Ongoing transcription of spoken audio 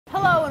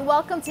and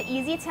welcome to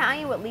Easy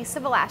Italian with Lisa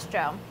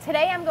Valastro.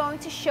 Today I'm going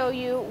to show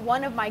you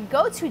one of my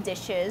go-to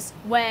dishes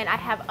when I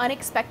have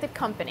unexpected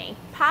company.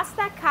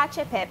 Pasta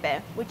cacio e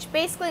pepe, which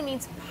basically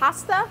means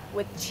pasta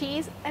with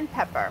cheese and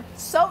pepper.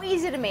 So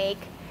easy to make.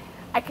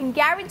 I can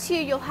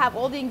guarantee you'll have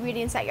all the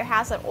ingredients at your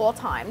house at all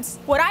times.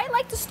 What I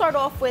like to start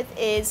off with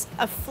is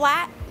a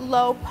flat,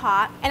 low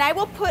pot, and I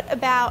will put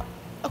about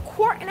 1.5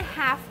 quarts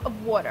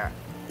of water.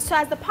 So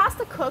as the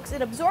pasta cooks,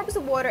 it absorbs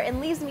the water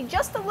and leaves me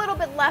just a little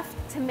bit left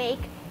to make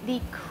the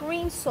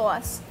cream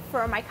sauce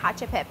for my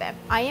cacio e pepe.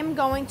 I am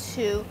going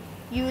to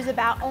use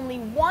about only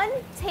 1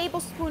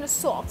 tablespoon of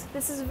salt.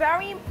 This is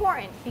very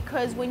important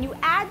because when you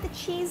add the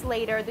cheese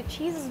later, the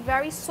cheese is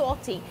very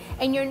salty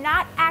and you're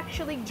not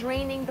actually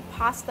draining the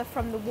pasta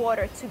from the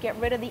water to get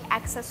rid of the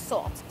excess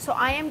salt. So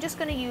I am just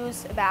going to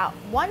use about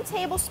 1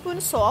 tablespoon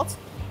of salt.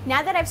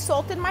 Now that I've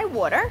salted my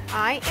water,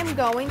 I am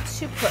going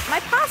to put my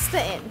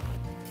pasta in.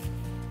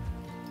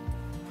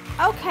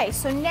 Okay,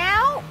 so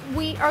now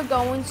we are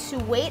going to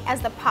wait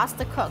as the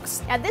pasta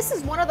cooks. Now this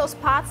is one of those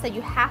pots that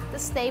you have to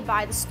stay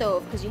by the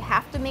stove because you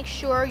have to make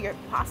sure your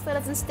pasta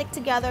doesn't stick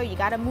together. You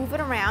gotta move it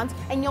around.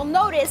 And you'll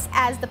notice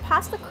as the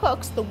pasta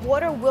cooks, the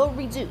water will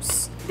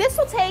reduce. This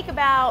will take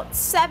about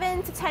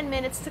 7 to 10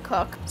 minutes to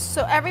cook.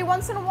 So every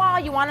once in a while,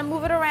 you wanna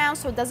move it around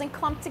so it doesn't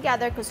clump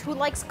together because who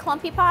likes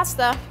clumpy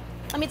pasta?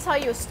 Let me tell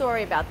you a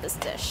story about this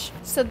dish.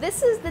 So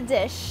this is the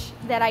dish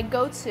that I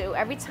go to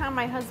every time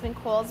my husband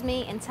calls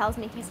me and tells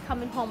me he's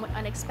coming home with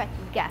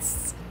unexpected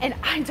guests. And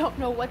I don't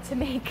know what to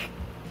make.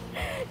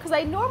 Because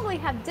I normally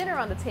have dinner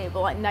on the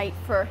table at night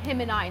for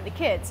him and I and the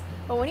kids.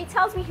 But when he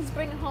tells me he's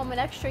bringing home an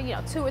extra,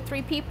 2 or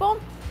 3 people,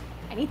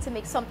 I need to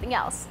make something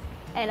else.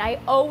 And I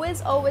always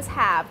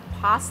have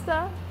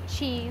pasta,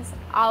 cheese,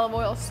 olive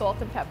oil,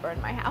 salt, and pepper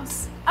in my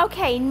house.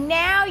 Okay,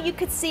 now you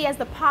could see as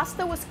the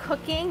pasta was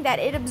cooking that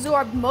it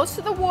absorbed most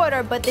of the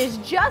water, but there's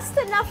just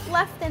enough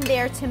left in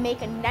there to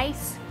make a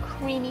nice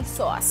creamy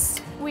sauce.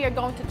 We are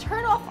going to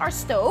turn off our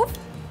stove,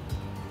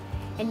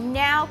 and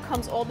now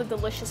comes all the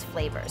delicious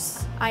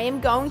flavors. I am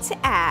going to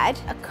add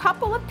a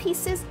couple of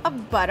pieces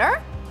of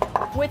butter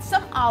with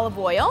some olive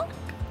oil.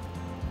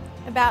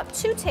 About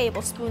 2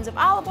 tablespoons of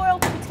olive oil,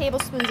 2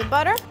 tablespoons of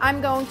butter.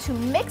 I'm going to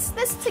mix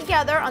this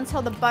together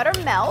until the butter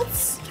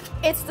melts.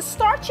 It's the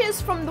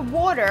starches from the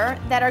water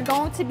that are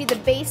going to be the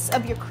base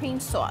of your cream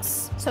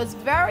sauce. So it's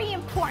very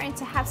important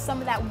to have some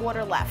of that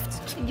water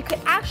left. You can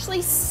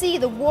actually see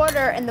the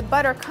water and the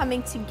butter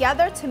coming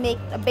together to make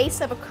a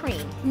base of a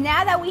cream.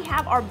 Now that we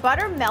have our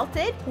butter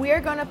melted, we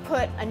are going to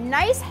put a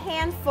nice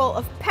handful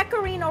of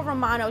Pecorino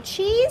Romano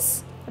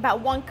cheese, about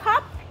 1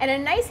 cup, and a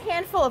nice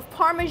handful of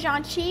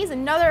Parmesan cheese,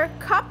 another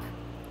cup.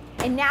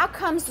 And now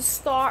comes the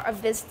star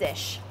of this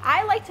dish.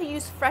 I like to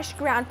use fresh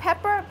ground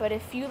pepper, but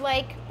if you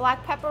like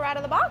black pepper out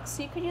of the box,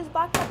 you can use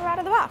black pepper out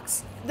of the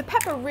box. The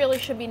pepper really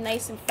should be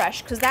nice and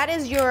fresh because that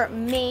is your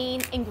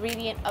main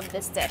ingredient of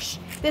this dish.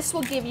 This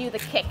will give you the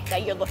kick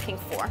that you're looking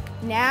for.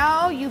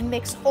 Now you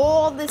mix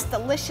all this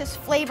delicious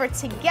flavor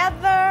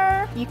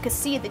together. You can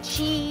see the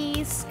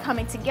cheese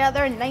coming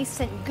together nice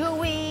and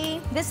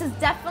gooey. This is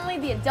definitely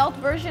the adult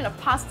version of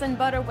pasta and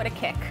butter with a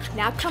kick.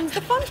 Now comes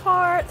the fun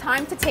part,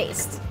 time to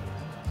taste.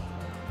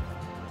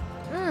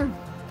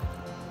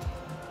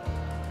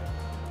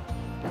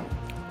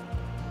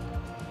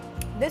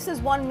 This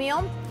is one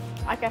meal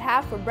I could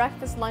have for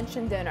breakfast, lunch,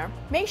 and dinner.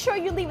 Make sure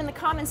you leave in the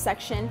comments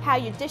section how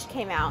your dish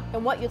came out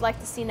and what you'd like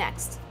to see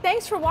next.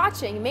 Thanks for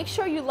watching. Make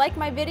sure you like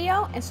my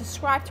video and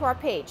subscribe to our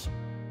page.